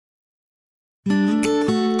Welcome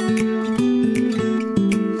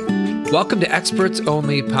to Experts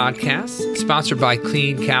Only Podcast, sponsored by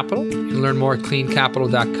Clean Capital. You can learn more at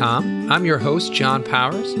cleancapital.com. I'm your host, John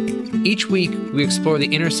Powers. Each week, we explore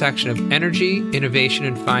the intersection of energy, innovation,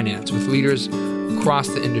 and finance with leaders across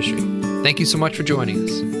the industry. Thank you so much for joining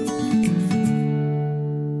us.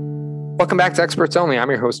 Welcome back to Experts Only.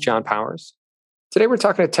 I'm your host, John Powers. Today, we're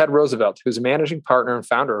talking to Ted Roosevelt, who's a managing partner and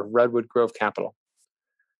founder of Redwood Grove Capital.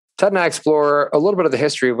 Ted and I explore a little bit of the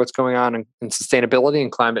history of what's going on in sustainability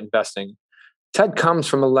and climate investing. Ted comes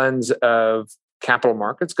from a lens of capital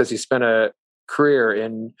markets because he spent a career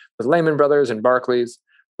with Lehman Brothers and Barclays,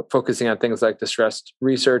 focusing on things like distressed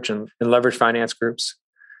research and leveraged finance groups.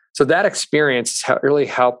 So that experience really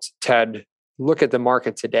helped Ted look at the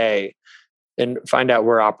market today and find out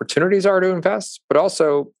where opportunities are to invest, but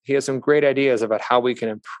also he has some great ideas about how we can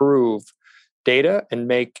improve data and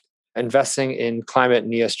make investing in climate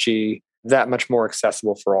and ESG that much more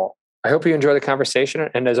accessible for all. I hope you enjoy the conversation.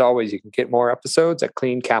 And as always, you can get more episodes at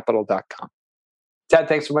cleancapital.com. Ted,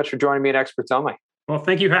 thanks so much for joining me at Experts Only. Well,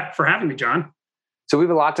 thank you for having me, John. So we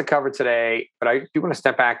have a lot to cover today, but I do want to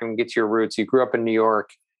step back and get to your roots. You grew up in New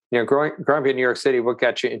York. Growing up in New York City, what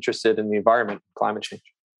got you interested in the environment and climate change?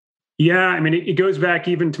 Yeah, I mean, it goes back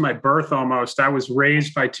even to my birth almost. I was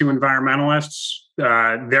raised by two environmentalists.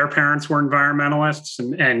 Their parents were environmentalists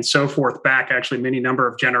and so forth back actually many number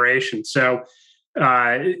of generations. So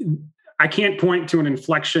I can't point to an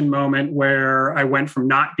inflection moment where I went from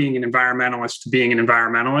not being an environmentalist to being an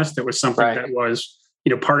environmentalist. It was something that was,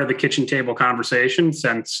 part of the kitchen table conversation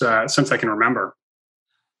since I can remember.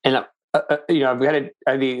 And I've had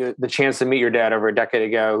the chance to meet your dad over a decade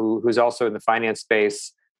ago, who's also in the finance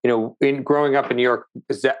space. In growing up in New York,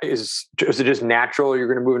 is it just natural you're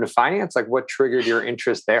going to move into finance? Like, what triggered your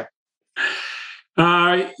interest there?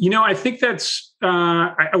 I think that's,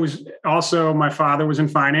 my father was in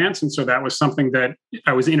finance. And so that was something that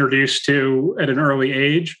I was introduced to at an early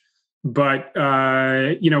age. But,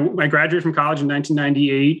 I graduated from college in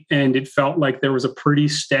 1998, and it felt like there was a pretty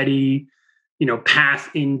steady, path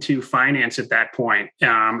into finance at that point.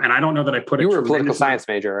 And I don't know that I put it. You were a political science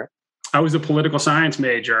major, right? I was a political science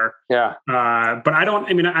major. Yeah. But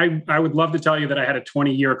I would love to tell you that I had a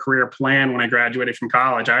 20-year career plan when I graduated from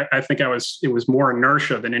college. I think it was more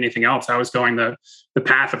inertia than anything else. I was going the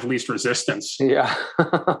path of least resistance. Yeah.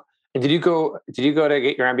 And did you go to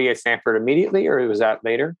get your MBA at Stanford immediately, or was that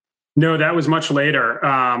later? No, that was much later.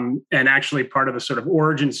 And actually part of the sort of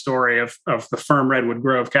origin story of the firm Redwood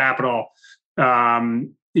Grove Capital.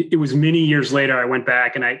 It was many years later, I went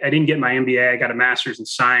back and I didn't get my MBA. I got a master's in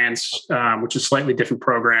science, which is a slightly different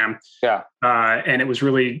program. Yeah. And it was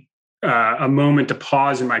really a moment to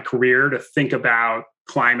pause in my career to think about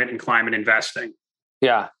climate and climate investing.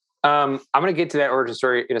 Yeah. I'm going to get to that origin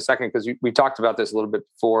story in a second, because we talked about this a little bit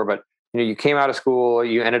before, but you came out of school,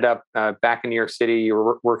 you ended up back in New York City, you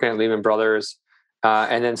were working at Lehman Brothers,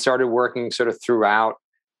 and then started working sort of throughout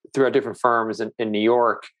different firms in New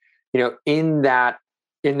York.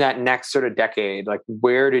 In that next sort of decade, like,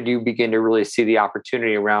 where did you begin to really see the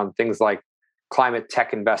opportunity around things like climate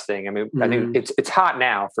tech investing? I mean, I think it's hot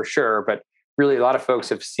now for sure, but really a lot of folks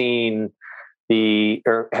have seen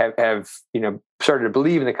have started to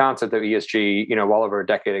believe in the concept of ESG, well over a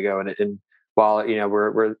decade ago. And while,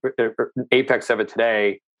 we're apex of it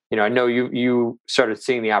today, I know you started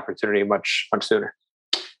seeing the opportunity much, much sooner.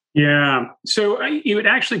 Yeah. So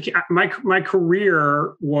my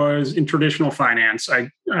career was in traditional finance. I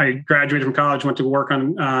graduated from college, went to work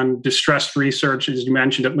on distressed research, as you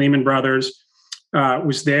mentioned, at Lehman Brothers,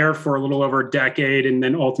 was there for a little over a decade, and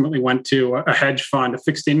then ultimately went to a hedge fund, a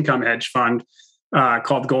fixed income hedge fund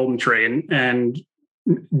called GoldenTree, and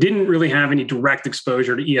didn't really have any direct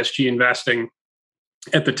exposure to ESG investing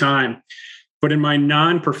at the time. But in my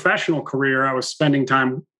non-professional career, I was spending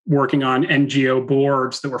time working on NGO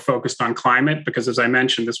boards that were focused on climate, because as I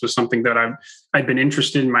mentioned, this was something that I'd been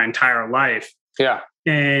interested in my entire life. Yeah.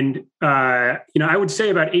 And, I would say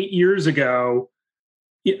about 8 years ago,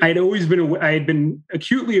 I had been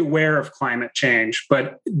acutely aware of climate change,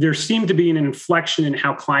 but there seemed to be an inflection in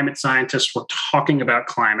how climate scientists were talking about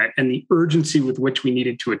climate and the urgency with which we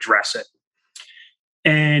needed to address it.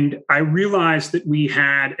 And I realized that we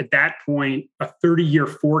had, at that point, a 30-year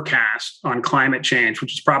forecast on climate change,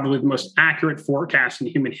 which is probably the most accurate forecast in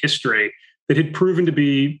human history, that had proven to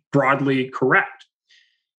be broadly correct.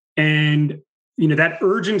 And that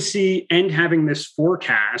urgency and having this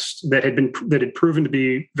forecast that had proven to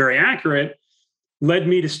be very accurate led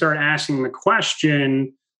me to start asking the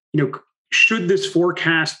question, should this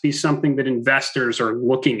forecast be something that investors are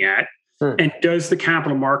looking at? And does the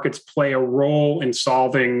capital markets play a role in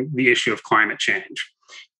solving the issue of climate change?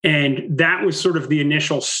 And that was sort of the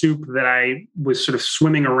initial soup that I was sort of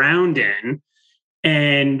swimming around in.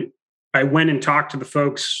 And I went and talked to the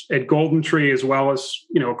folks at GoldenTree, as well as,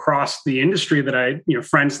 across the industry that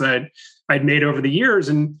friends that I'd made over the years.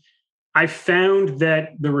 And I found that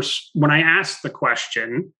when I asked the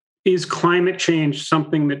question, is climate change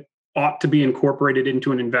something that ought to be incorporated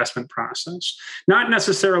into an investment process? Not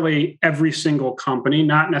necessarily every single company,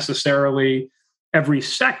 not necessarily every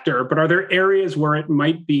sector, but are there areas where it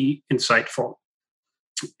might be insightful?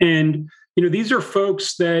 And, these are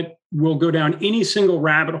folks that will go down any single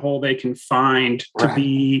rabbit hole they can find to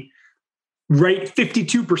be right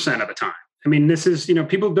 52% of the time. I mean, this is,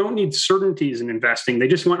 people don't need certainties in investing. They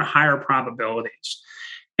just want higher probabilities.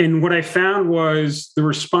 And what I found was the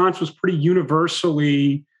response was pretty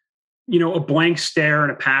universally, a blank stare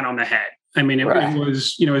and a pat on the head. I mean, it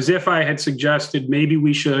was, as if I had suggested maybe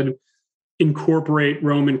we should incorporate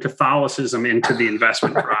Roman Catholicism into the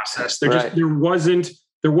investment process. There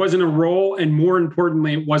wasn't a role, and more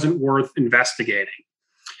importantly, it wasn't worth investigating.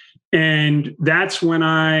 And that's when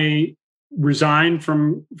I resigned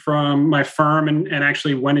from my firm and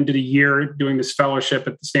actually went into the year doing this fellowship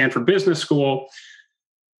at the Stanford Business School,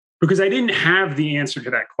 because I didn't have the answer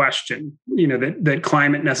to that question, that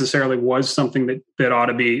climate necessarily was something that ought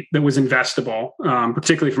to be, that was investable,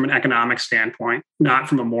 particularly from an economic standpoint, not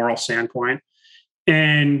from a moral standpoint.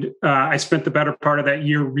 And I spent the better part of that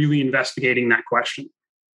year really investigating that question.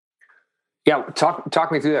 Yeah,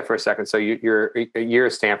 talk me through that for a second. So you're a year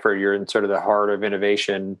at Stanford. You're in sort of the heart of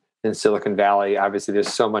innovation in Silicon Valley. Obviously,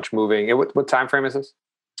 there's so much moving. What time frame is this?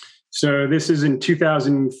 So this is in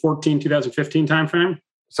 2014, 2015 timeframe.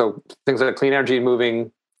 So things like clean energy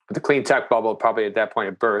moving, but the clean tech bubble probably at that point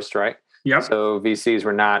it burst, right? Yep. So VCs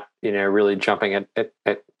were not, really jumping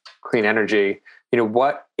at clean energy.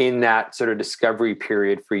 What in that sort of discovery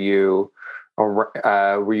period for you, or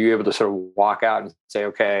were you able to sort of walk out and say,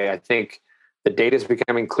 okay, I think the data is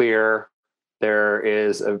becoming clear. There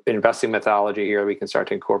is an investing methodology here we can start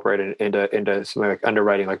to incorporate it into something like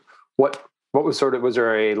underwriting. Like what was was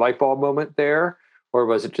there a light bulb moment there, or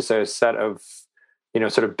was it just a set of,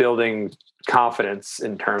 sort of building confidence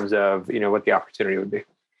in terms of, what the opportunity would be?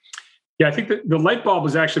 Yeah, I think that the light bulb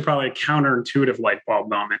was actually probably a counterintuitive light bulb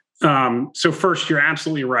moment. So first, you're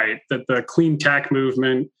absolutely right that the clean tech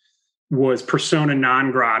movement was persona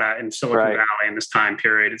non grata in Silicon Valley in this time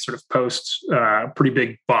period. It sort of post pretty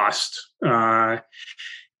big bust. But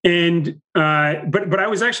I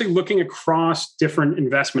was actually looking across different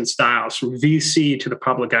investment styles from VC to the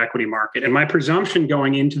public equity market. And my presumption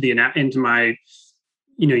going into my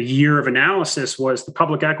year of analysis was the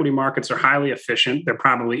public equity markets are highly efficient. There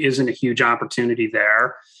probably isn't a huge opportunity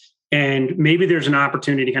there. And maybe there's an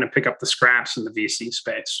opportunity to kind of pick up the scraps in the VC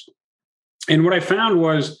space. And what I found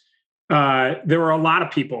was there were a lot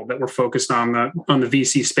of people that were focused on the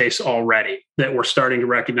VC space already that were starting to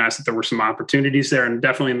recognize that there were some opportunities there, and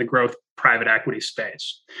definitely in the growth private equity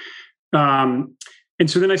space. And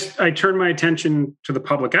so then I turned my attention to the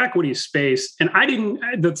public equity space, and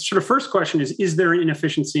the sort of first question is there an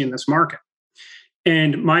inefficiency in this market?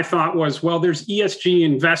 And my thought was, well, there's ESG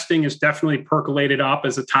investing is definitely percolated up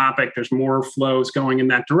as a topic. There's more flows going in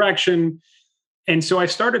that direction. And so I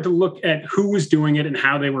started to look at who was doing it and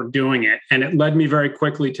how they were doing it. And it led me very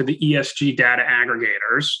quickly to the ESG data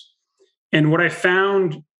aggregators. And what I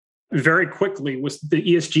found very quickly was the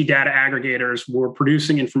ESG data aggregators were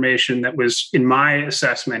producing information that was, in my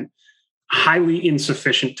assessment, highly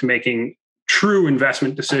insufficient to making true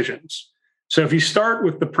investment decisions. So if you start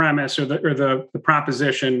with the premise or the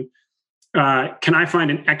proposition, can I find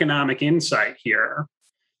an economic insight here?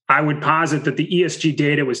 I would posit that the ESG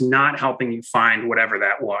data was not helping you find whatever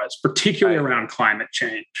that was, particularly around climate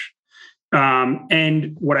change.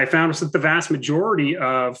 And what I found was that the vast majority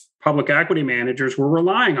of public equity managers were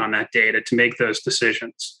relying on that data to make those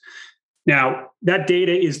decisions. Now, that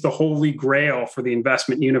data is the holy grail for the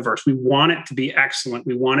investment universe. We want it to be excellent.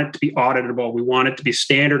 We want it to be auditable. We want it to be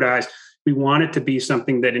standardized. We want it to be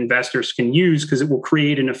something that investors can use because it will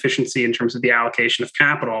create an efficiency in terms of the allocation of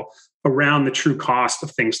capital around the true cost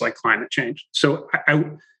of things like climate change. So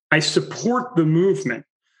I support the movement.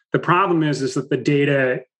 The problem is that the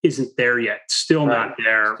data isn't there yet. Still not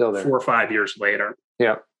there, 4 or 5 years later.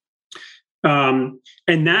 Yeah. And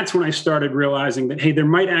that's when I started realizing that, hey, there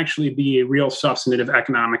might actually be a real substantive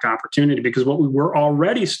economic opportunity, because what we were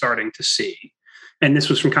already starting to see, and this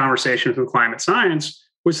was from conversations with climate science,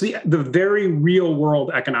 was the very real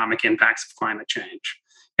world economic impacts of climate change.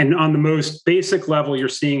 And on the most basic level, you're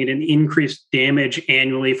seeing it in increased damage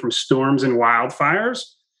annually from storms and wildfires.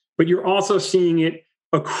 but you're also seeing it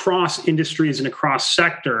across industries and across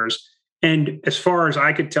sectors. And as far as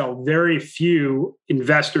I could tell, very few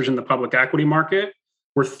investors in the public equity market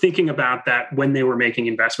were thinking about that when they were making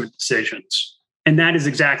investment decisions. And that is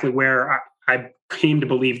exactly where I came to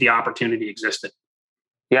believe the opportunity existed.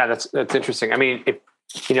 Yeah, that's interesting. I mean,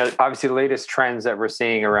 obviously the latest trends that we're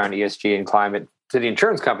seeing around ESG and climate to the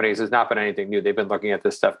insurance companies has not been anything new. They've been looking at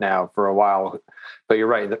this stuff now for a while. But you're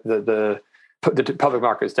right, the public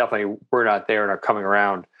markets definitely were not there and are coming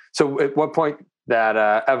around. So at what point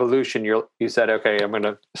that evolution, you said, okay, I'm going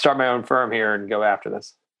to start my own firm here and go after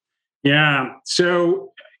this? Yeah.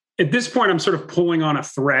 So at this point, I'm sort of pulling on a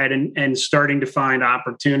thread and starting to find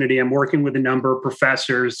opportunity. I'm working with a number of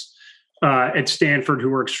professors at Stanford who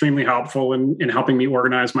were extremely helpful in helping me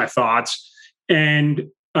organize my thoughts. And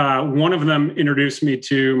one of them introduced me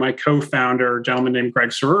to my co-founder, a gentleman named Greg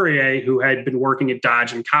Serurier, who had been working at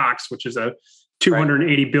Dodge & Cox, which is a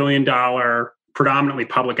 $280 billion predominantly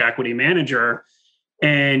public equity manager.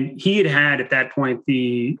 And he had at that point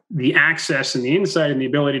the access and the insight and the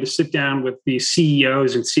ability to sit down with the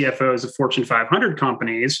CEOs and CFOs of Fortune 500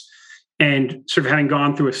 companies, and sort of having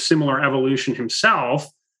gone through a similar evolution himself,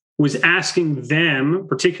 was asking them,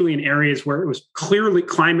 particularly in areas where it was clearly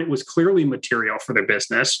climate was clearly material for their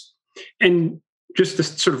business. And just to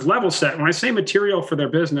sort of level set, when I say material for their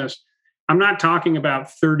business, I'm not talking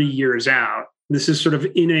about 30 years out. This is sort of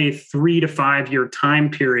in a 3 to 5 year time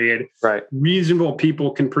period. Right. Reasonable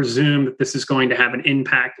people can presume that this is going to have an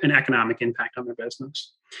economic impact on their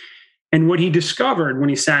business. And what he discovered when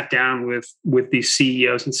he sat down with these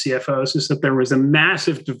CEOs and CFOs is that there was a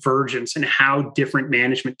massive divergence in how different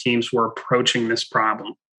management teams were approaching this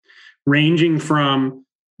problem, ranging from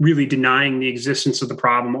really denying the existence of the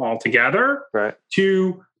problem altogether, right,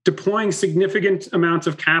 to deploying significant amounts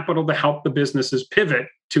of capital to help the businesses pivot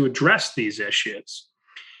to address these issues.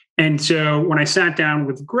 And so when I sat down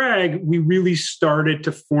with Greg, we really started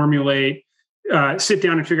to sit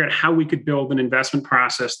down and figure out how we could build an investment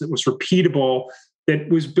process that was repeatable, that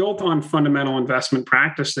was built on fundamental investment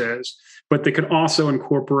practices, but that could also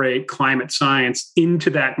incorporate climate science into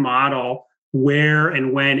that model where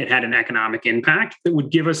and when it had an economic impact that would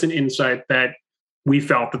give us an insight that we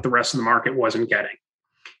felt that the rest of the market wasn't getting.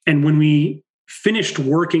 And when we finished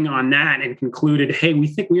working on that and concluded, hey, we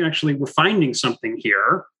think we actually were finding something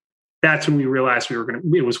here, that's when we realized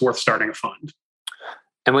it was worth starting a fund.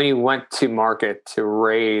 And when you went to market to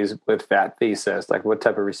raise with that thesis, like what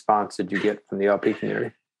type of response did you get from the LP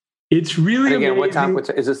community? It's really amazing. What time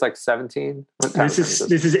is this, like 17? This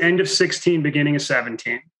is end of 16, beginning of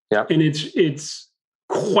 17. Yeah. And it's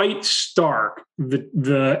quite stark,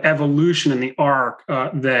 the evolution and the arc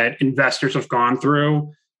that investors have gone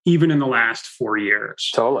through, even in the last 4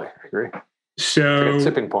 years. Totally, I agree. So like a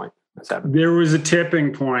tipping point. There was a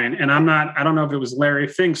tipping point, and I don't know if it was Larry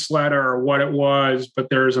Fink's letter or what it was, but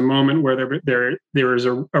there was a moment where there was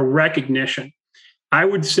a recognition. I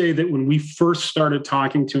would say that when we first started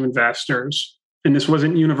talking to investors, and this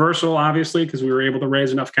wasn't universal, obviously, because we were able to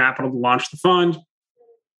raise enough capital to launch the fund,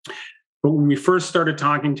 but when we first started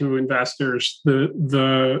talking to investors,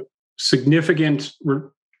 the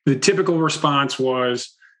typical response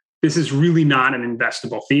was, this is really not an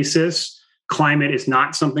investable thesis. Climate is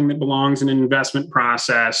not something that belongs in an investment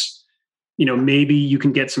process. Maybe you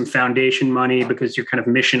can get some foundation money because you're kind of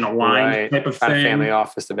mission aligned type of thing. Not a family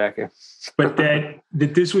office to back you. But that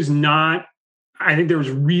this was not, I think there was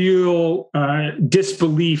real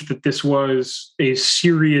disbelief that this was a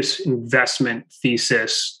serious investment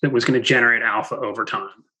thesis that was going to generate alpha over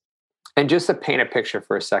time. And just to paint a picture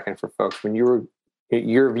for a second for folks,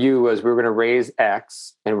 your view was we're going to raise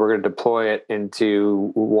X and we're going to deploy it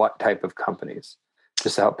into what type of companies?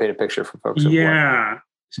 Just to help paint a picture for folks. Yeah.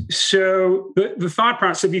 So the thought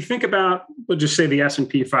process, if you think about, let's just say the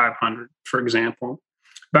S&P 500, for example,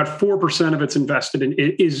 about 4% of it's invested in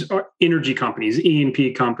is energy companies,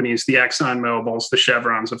 E&P companies, the Exxon Mobils, the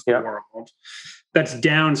Chevrons of the world. That's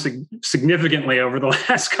down significantly over the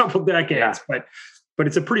last couple decades, but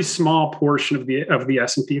it's a pretty small portion of the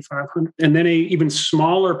S&P 500. And then a even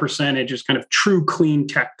smaller percentage is kind of true clean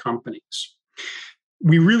tech companies.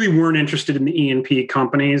 We really weren't interested in the E&P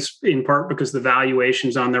companies, in part because the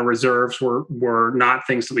valuations on their reserves were not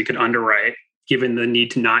things that we could underwrite, given the need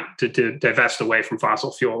to divest away from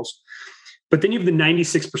fossil fuels. But then you have the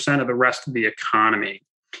 96% of the rest of the economy.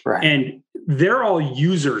 Right. And they're all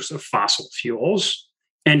users of fossil fuels.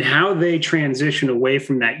 And how they transition away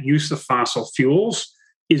from that use of fossil fuels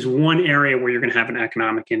is one area where you're going to have an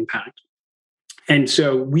economic impact. And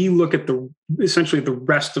so we look at essentially the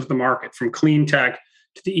rest of the market, from clean tech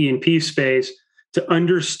to the E&P space, to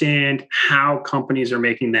understand how companies are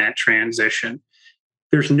making that transition.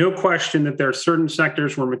 There's no question that there are certain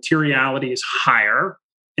sectors where materiality is higher,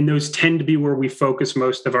 and those tend to be where we focus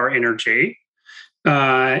most of our energy.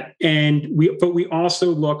 But we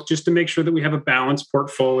also look just to make sure that we have a balanced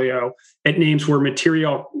portfolio at names where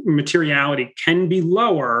materiality can be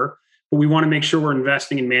lower, but we want to make sure we're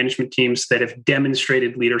investing in management teams that have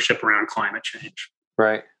demonstrated leadership around climate change.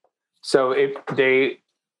 Right. So if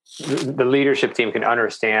the leadership team can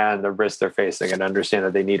understand the risks they're facing and understand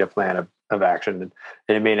that they need a plan of action, and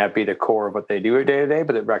it may not be the core of what they do day to day,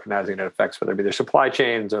 but they're recognizing it affects whether it be their supply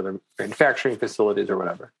chains or their manufacturing facilities or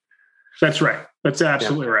whatever. That's right. That's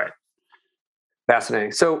absolutely right.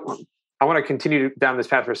 Fascinating. So I want to continue down this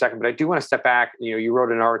path for a second, but I do want to step back. You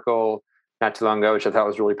wrote an article not too long ago, which I thought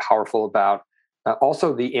was really powerful about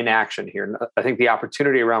also the inaction here. I think the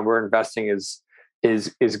opportunity around where investing is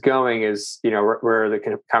going is, where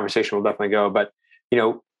the conversation will definitely go. But,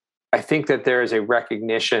 I think that there is a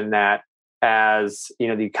recognition that as,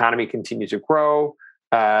 the economy continues to grow,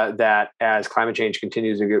 that as climate change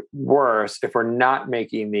continues to get worse, if we're not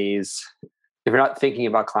thinking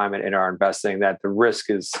about climate in our investing, that the risk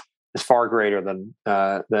is far greater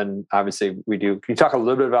than obviously we do. Can you talk a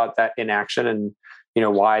little bit about that inaction and,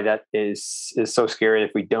 why that is so scary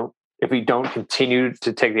if we don't continue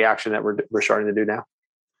to take the action that we're starting to do now?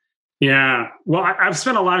 Yeah. Well, I've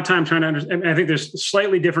spent a lot of time trying to understand. I think there's a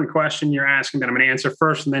slightly different question you're asking that I'm going to answer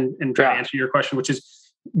first and try to answer your question, which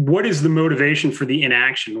is, what is the motivation for the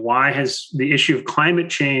inaction? Why has the issue of climate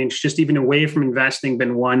change, just even away from investing,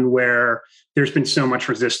 been one where there's been so much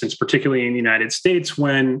resistance, particularly in the United States,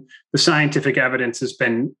 when the scientific evidence has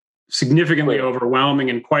been significantly overwhelming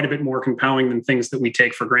and quite a bit more compelling than things that we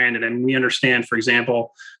take for granted? And we understand, for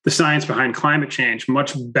example, the science behind climate change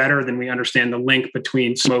much better than we understand the link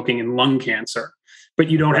between smoking and lung cancer. But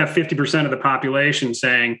you don't have 50% of the population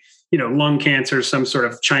saying, lung cancer is some sort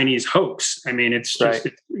of Chinese hoax. I mean, it's just,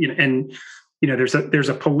 there's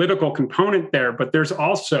a political component there, but there's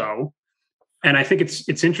also, and I think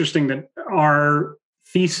it's interesting that our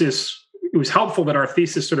thesis, it was helpful that our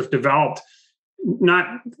thesis sort of developed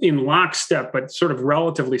not in lockstep, but sort of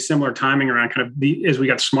relatively similar timing around kind of as we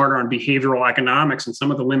got smarter on behavioral economics and some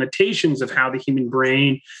of the limitations of how the human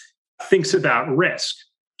brain thinks about risk.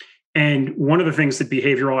 And one of the things that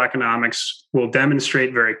behavioral economics will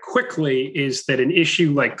demonstrate very quickly is that an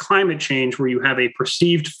issue like climate change, where you have a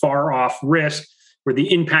perceived far off risk, where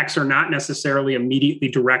the impacts are not necessarily immediately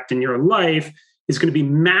direct in your life, is going to be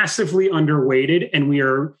massively underweighted, and we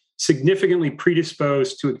are significantly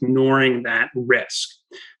predisposed to ignoring that risk.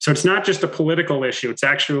 So it's not just a political issue. It's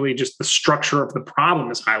actually just the structure of the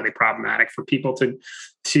problem is highly problematic for people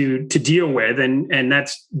to deal with. And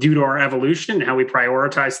that's due to our evolution and how we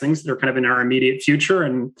prioritize things that are kind of in our immediate future.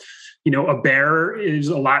 And, a bear is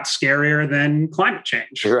a lot scarier than climate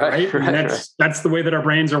change, right? And that's the way that our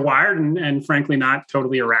brains are wired, and frankly, not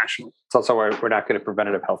totally irrational. It's also why we're not good at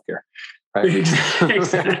preventative healthcare, right?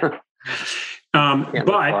 Exactly.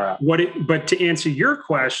 But to answer your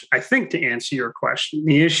question,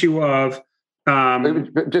 the issue of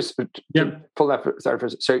just pull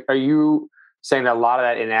that. So are you saying that a lot of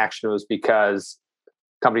that inaction was because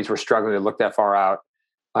companies were struggling to look that far out,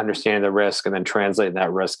 understand the risk, and then translate that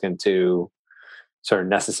risk into sort of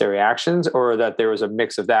necessary actions, or that there was a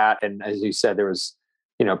mix of that? And as you said, there was,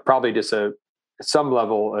 probably just some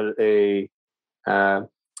level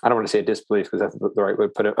I don't want to say a disbelief because that's the right way to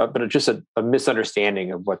put it, but just a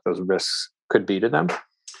misunderstanding of what those risks could be to them.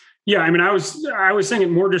 Yeah, I mean, I was saying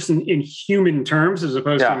it more just in human terms as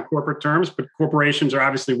opposed to in corporate terms, but corporations are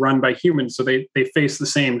obviously run by humans, so they face the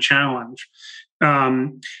same challenge.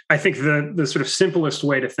 I think the sort of simplest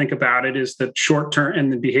way to think about it is that short-term,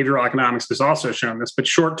 and the behavioral economics has also shown this, but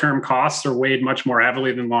short-term costs are weighed much more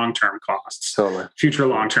heavily than long-term costs, future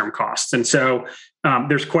long-term costs. And so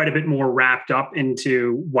there's quite a bit more wrapped up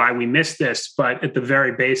into why we miss this. But at the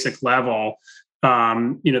very basic level,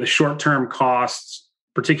 the short-term costs,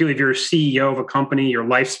 particularly if you're a CEO of a company, your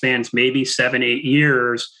lifespan's maybe 7-8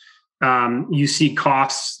 years, you see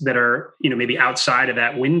costs that are, maybe outside of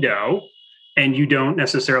that window, and you don't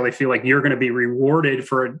necessarily feel like you're going to be rewarded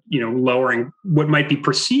for, lowering what might be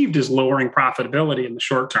perceived as lowering profitability in the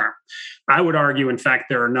short term. I would argue, in fact,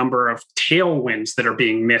 there are a number of tailwinds that are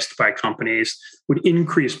being missed by companies, would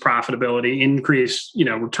increase profitability, increase,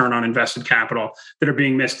 return on invested capital, that are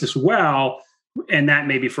being missed as well. And that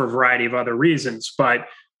may be for a variety of other reasons. But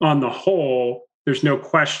on the whole, there's no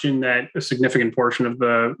question that a significant portion of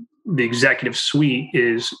the executive suite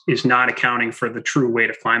is not accounting for the true weight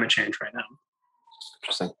of climate change right now.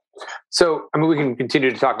 Interesting. So, we can continue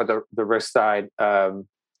to talk about the risk side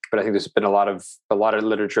but I think there's been a lot of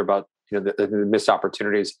literature about the missed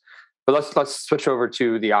opportunities. But let's switch over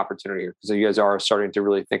to the opportunity here, because you guys are starting to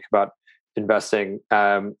really think about investing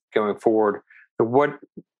going forward.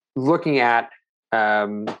 Looking at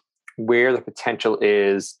where the potential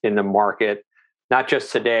is in the market, not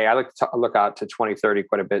just today. I like to look out to 2030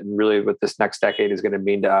 quite a bit, and really what this next decade is going to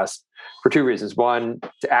mean to us for two reasons. One,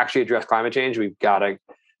 to actually address climate change, we've got to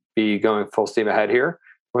be going full steam ahead here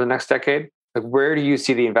for the next decade. Like, where do you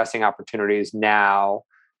see the investing opportunities now?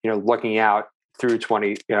 Looking out through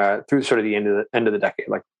through sort of the end of the decade,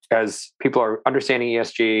 like as people are understanding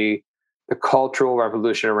ESG, the cultural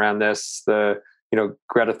revolution around this, the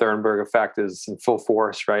Greta Thunberg effect is in full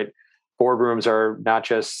force, right? Boardrooms are not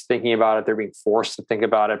just thinking about it; they're being forced to think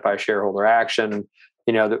about it by shareholder action.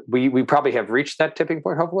 That we probably have reached that tipping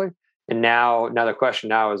point, hopefully. And now the question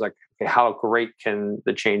now is like, okay, how great can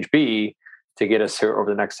the change be to get us here over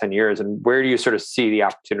the next 10 years? And where do you sort of see the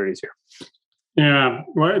opportunities here? Yeah,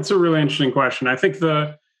 well, it's a really interesting question. I think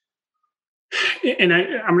I'm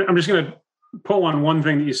just going to pull on one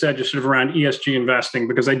thing that you said, just sort of around ESG investing,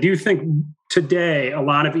 because I do think today a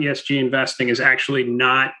lot of ESG investing is actually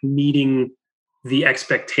not meeting the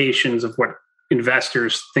expectations of what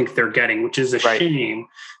investors think they're getting, which is a shame,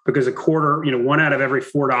 because one out of every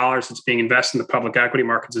 $4 that's being invested in the public equity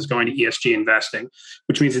markets is going to ESG investing,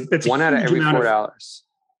 which means that's one out of every $4.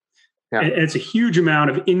 Yeah. It's a huge amount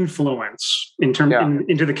of influence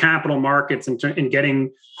into the capital markets and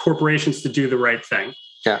getting corporations to do the right thing.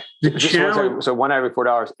 Yeah. So one out of every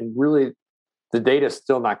 $4, and really the data is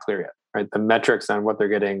still not clear yet, right? The metrics on what they're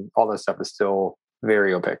getting, all this stuff is still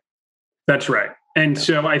very opaque. That's right. And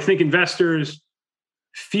so I think investors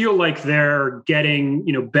feel like they're getting,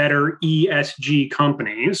 better ESG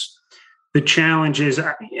companies. The challenge is,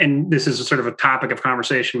 and this is a sort of a topic of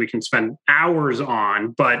conversation we can spend hours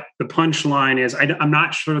on, but the punchline is I'm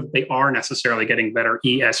not sure that they are necessarily getting better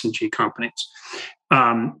ESG companies.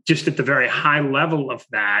 Just at the very high level of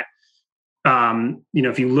that,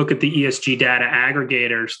 if you look at the ESG data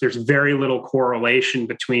aggregators, there's very little correlation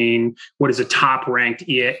between what is a top-ranked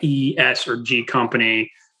E, S, or G company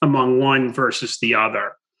among one versus the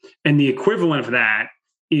other. And the equivalent of that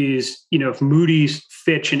is, if Moody's,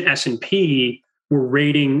 Fitch, and S&P were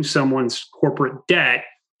rating someone's corporate debt,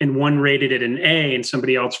 and one rated it an A and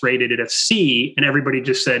somebody else rated it a C, and everybody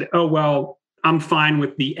just said, oh, well, I'm fine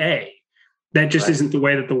with the A. That just isn't the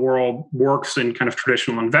way that the world works in kind of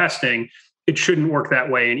traditional investing. It shouldn't work that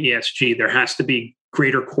way in ESG. There has to be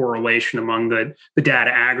greater correlation among the data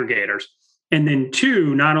aggregators. And then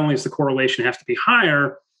two, not only does the correlation have to be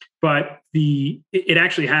higher, but it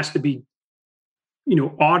actually has to be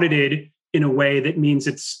audited in a way that means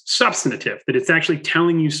it's substantive, that it's actually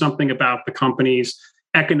telling you something about the company's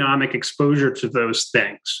economic exposure to those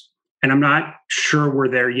things. And I'm not sure we're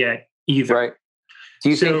there yet either. Right. Do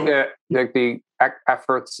you think that the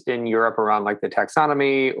efforts in Europe around like the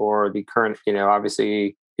taxonomy or the current,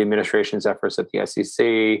 obviously the administration's efforts at the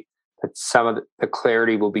SEC, that some of the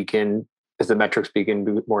clarity will begin as the metrics begin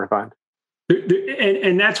to be more defined?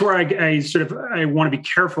 And that's where I want to be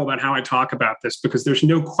careful about how I talk about this, because there's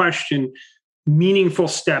no question meaningful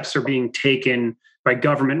steps are being taken by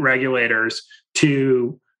government regulators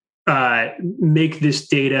to make this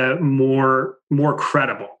data more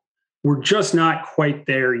credible. We're just not quite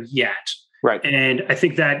there yet. Right. And I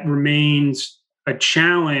think that remains a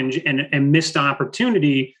challenge and a missed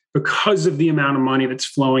opportunity because of the amount of money that's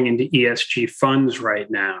flowing into ESG funds right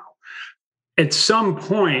now. At some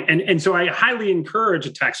point, and so I highly encourage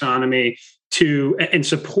a taxonomy and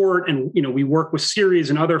support, and we work with Ceres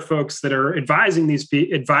and other folks that are advising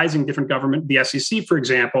different government, the SEC, for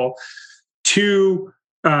example, to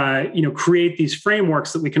create these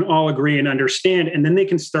frameworks that we can all agree and understand, and then they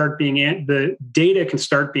can start the data can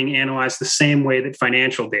start being analyzed the same way that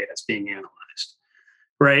financial data is being analyzed,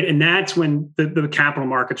 right? And that's when the capital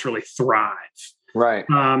markets really thrive. Right.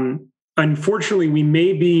 Unfortunately, we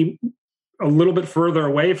may be a little bit further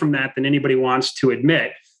away from that than anybody wants to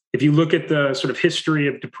admit. If you look at the sort of history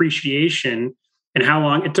of depreciation and how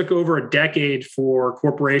long it took, over a decade for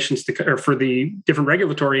corporations or for the different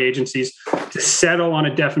regulatory agencies to settle on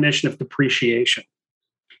a definition of depreciation.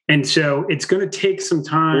 And so it's going to take some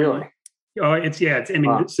time. Really?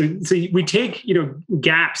 Wow. So we take,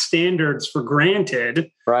 GAAP standards for granted,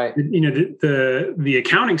 right? The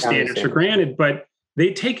accounting standards for granted, but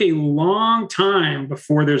they take a long time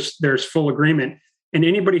before there's full agreement. And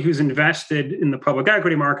anybody who's invested in the public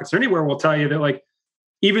equity markets or anywhere will tell you that,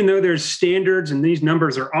 even though there's standards and these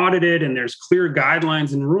numbers are audited and there's clear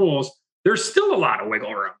guidelines and rules, there's still a lot of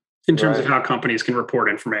wiggle room in terms of how companies can report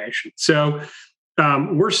information. So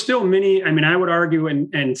We're still I would argue,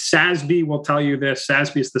 and SASB will tell you this.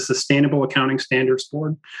 SASB is the Sustainable Accounting Standards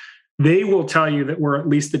Board. They will tell you that we're at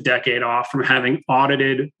least a decade off from having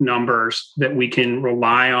audited numbers that we can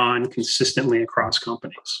rely on consistently across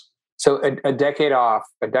companies. So a decade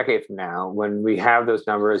from now, when we have those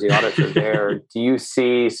numbers, the audits are there, do you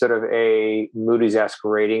see sort of a Moody's-esque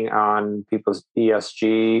rating on people's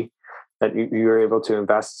ESG that you're able to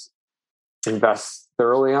invest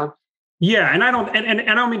thoroughly on? Yeah, and I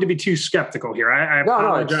don't mean to be too skeptical here. I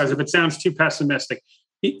apologize if it sounds too pessimistic.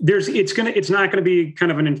 It's not going to be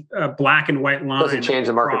kind of a black and white line. Doesn't change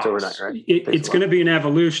the markets overnight, right? It's going to be an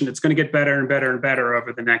evolution. It's going to get better and better and better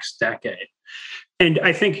over the next decade. And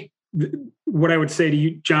I think what I would say to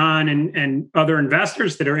you, John, and other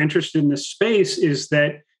investors that are interested in this space is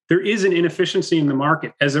that there is an inefficiency in the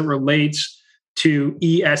market as it relates to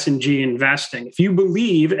ES&G investing. If you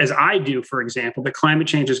believe, as I do, for example, that climate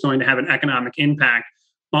change is going to have an economic impact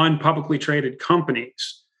on publicly traded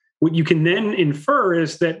companies, what you can then infer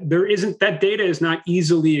is that that data is not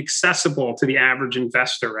easily accessible to the average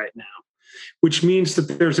investor right now, which means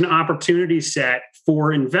that there's an opportunity set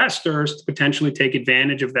for investors to potentially take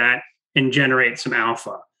advantage of that and generate some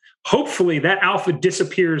alpha. Hopefully that alpha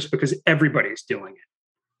disappears because everybody's doing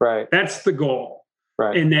it. Right. That's the goal.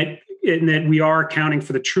 Right. And that we are accounting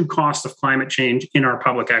for the true cost of climate change in our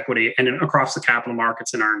public equity and across the capital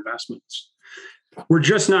markets in our investments. We're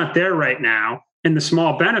just not there right now. And the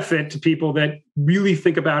small benefit to people that really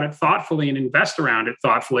think about it thoughtfully and invest around it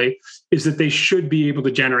thoughtfully is that they should be able to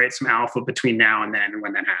generate some alpha between now and then and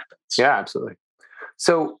when that happens. Yeah, absolutely.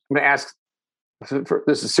 So I'm going to ask,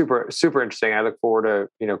 this is super, super interesting. I look forward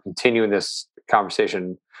to, continuing this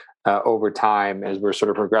conversation over time as we're sort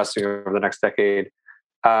of progressing over the next decade.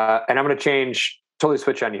 And I'm going to totally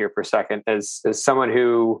switch on you here for a second as someone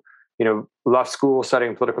who, left school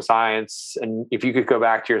studying political science. And if you could go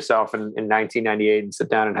back to yourself in 1998 and sit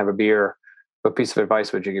down and have a beer, what piece of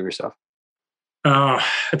advice would you give yourself?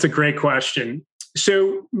 That's a great question.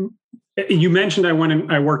 So you mentioned I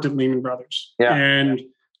worked at Lehman Brothers. Yeah. And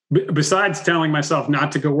besides telling myself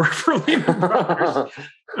not to go work for Lehman Brothers,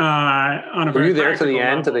 were you there to the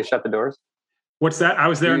end till they shut the doors? What's that? I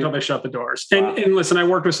was there until they shut the doors. Wow. And listen, I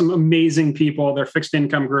worked with some amazing people. Their fixed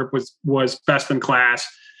income group was best in class.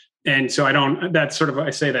 And so I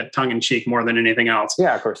say that tongue in cheek more than anything else.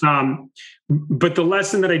 Yeah, of course. But the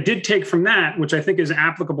lesson that I did take from that, which I think is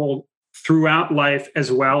applicable throughout life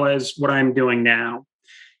as well as what I'm doing now,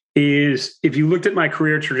 is if you looked at my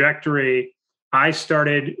career trajectory, I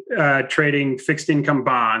started trading fixed income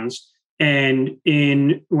bonds. And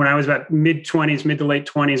when I was about mid to late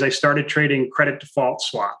 20s, I started trading credit default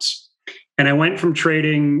swaps. And I went from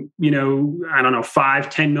trading,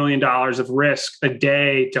 $5-10 million of risk a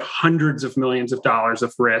day to hundreds of millions of dollars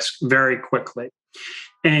of risk very quickly.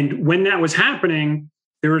 And when that was happening,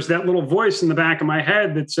 there was that little voice in the back of my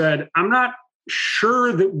head that said, I'm not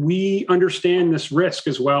sure that we understand this risk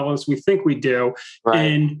as well as we think we do. Right.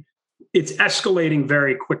 And it's escalating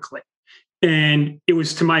very quickly. And it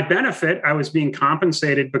was to my benefit. I was being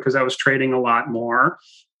compensated because I was trading a lot more.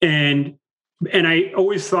 And I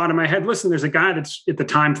always thought in my head, listen, there's a guy that's at the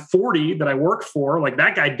time 40 that I work for. Like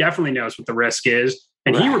that guy definitely knows what the risk is.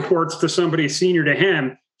 And he reports to somebody senior to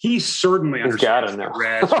him. He certainly understands the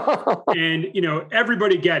risk. And,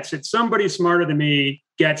 everybody gets it. Somebody smarter than me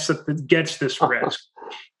gets this risk.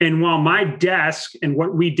 And while my desk and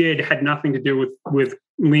what we did had nothing to do with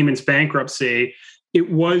Lehman's bankruptcy,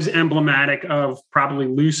 it was emblematic of probably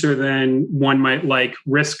looser than one might like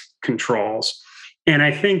risk controls. And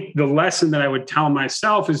I think the lesson that I would tell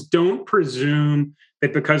myself is don't presume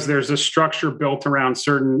that because there's a structure built around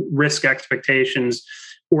certain risk expectations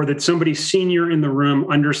or that somebody senior in the room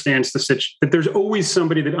understands that there's always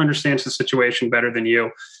somebody that understands the situation better than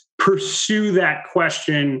you. Pursue that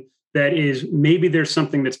question that is maybe there's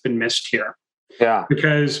something that's been missed here. Yeah.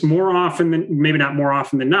 Because maybe not more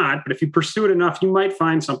often than not, but if you pursue it enough, you might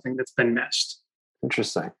find something that's been missed.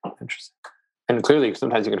 Interesting. And clearly,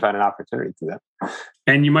 sometimes you can find an opportunity through that.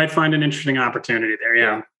 And you might find an interesting opportunity there.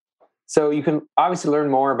 Yeah. So you can obviously learn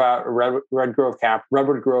more about Redwood Grove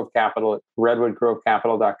Capital at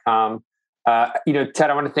redwoodgrovecapital.com. Ted,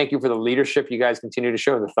 I want to thank you for the leadership you guys continue to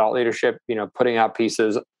show, the thought leadership, putting out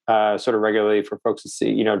pieces sort of regularly for folks to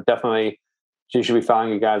see. Definitely you should be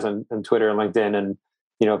following you guys on Twitter and LinkedIn. And,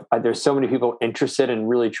 there's so many people interested in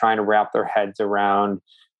really trying to wrap their heads around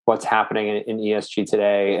what's happening in ESG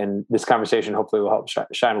today. And this conversation hopefully will help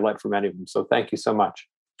shine a light for many of them. So thank you so much.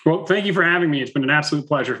 Well, thank you for having me. It's been an absolute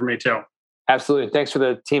pleasure for me too. Absolutely. Thanks for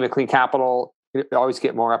the team at Clean Capital. You always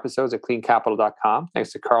get more episodes at cleancapital.com.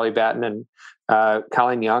 Thanks to Carly Batten and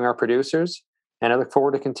Colleen Young, our producers. and I look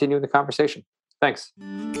forward to continuing the conversation. Thanks.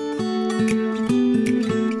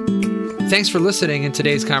 Thanks for listening in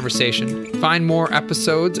today's conversation. Find more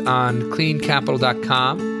episodes on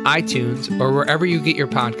cleancapital.com, iTunes, or wherever you get your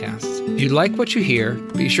podcasts. If you like what you hear,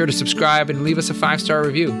 be sure to subscribe and leave us a 5-star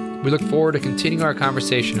review. We look forward to continuing our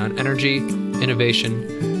conversation on energy, innovation,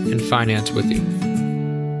 and finance with you.